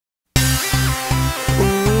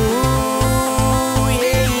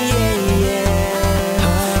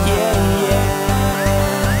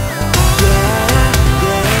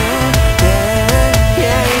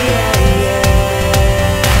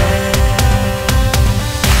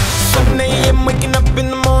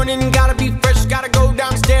morning, gotta be fresh, gotta go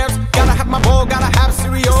downstairs. Gotta have my bowl, gotta have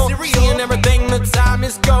cereal. Seeing everything, the time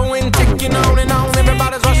is going, ticking on and on.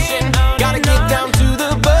 Everybody's rushing, gotta get down to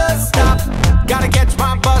the bus stop. Gotta catch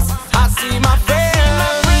my bus, I see my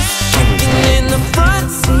friends sitting in the front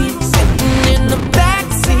seat, sitting in the back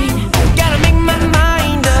seat. Gotta make my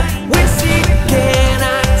mind up, which seat can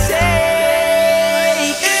I take?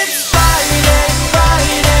 It's Friday,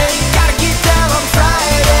 Friday, gotta get down on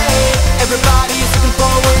Friday. Everybody's looking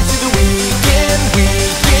forward to the weekend,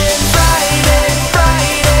 weekend. Friday,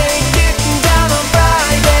 Friday, getting down on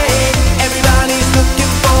Friday. Everybody's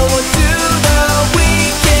looking forward to the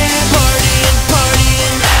weekend. Partying,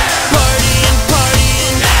 partying, partying,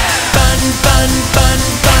 partying. Fun, fun, fun,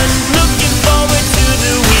 fun. Looking forward to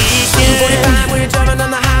the weekend. 7:45, we're driving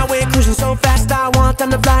on the highway, cruising so fast, I want them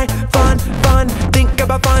to fly. Fun, fun, think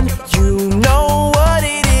about fun. You know what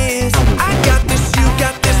it is. I got this, you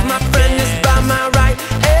got this, my friend is by my right.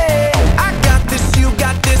 Hey, I got this, you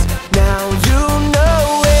got this. Now you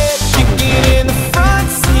know it. Kicking in the front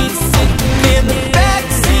seat, sitting in the back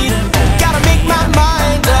seat. Gotta make my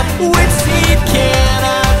mind up, which seat can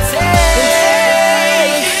I take?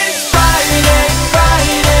 It's Friday,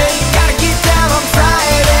 Friday, gotta get down on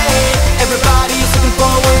Friday. Everybody's looking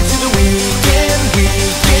forward to the weekend,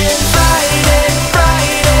 weekend. Friday,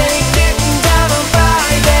 Friday, getting down on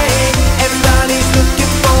Friday. Everybody's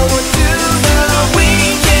looking forward to the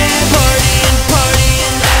weekend. Partying,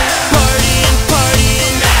 partying, partying,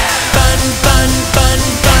 partying. Fun, fun, fun,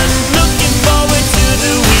 fun. Looking forward to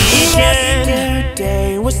the weekend. Yesterday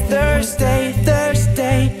was Thursday,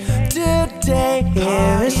 Thursday. Today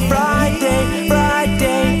is Friday,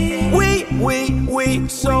 Friday. We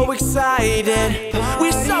so excited.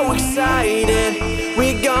 We're so excited.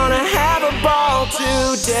 We're gonna have a ball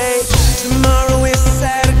today. Tomorrow is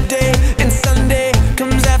Saturday and Sunday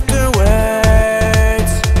comes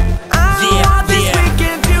afterwards. I this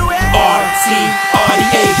weekend to it. RT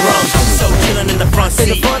Abrams. So chillin' in the front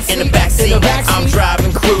seat, in the back seat. I'm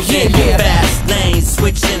driving, cruising, fast lanes,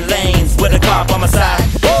 switching lanes with a car by my side.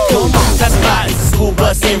 Cool, classified as a school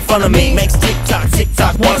bus in front of me. Makes tick-tock,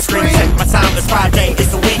 tick-tock, wanna scream. Check my time, it's Friday,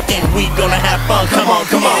 it's the weekend. We gonna have fun, come on,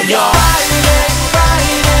 y'all. Friday,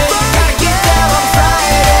 Friday, gotta get down on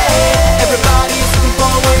Friday. Everybody's looking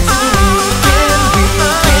forward to the weekend,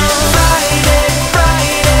 weekend. Friday,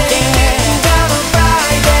 Friday, getting down on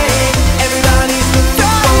Friday. Everybody's looking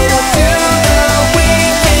forward to the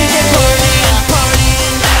weekend. Partying,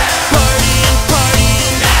 partying, partying,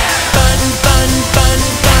 partying. Fun, fun, fun,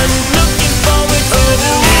 fun. Looking forward to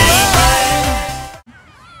the weekend.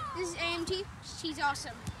 This is AMT. She's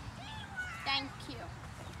awesome. Thank you.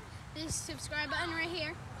 This subscribe button right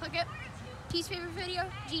here. Click it. T's favorite video,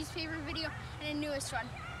 G's favorite video, and the newest one.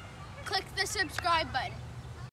 Click the subscribe button.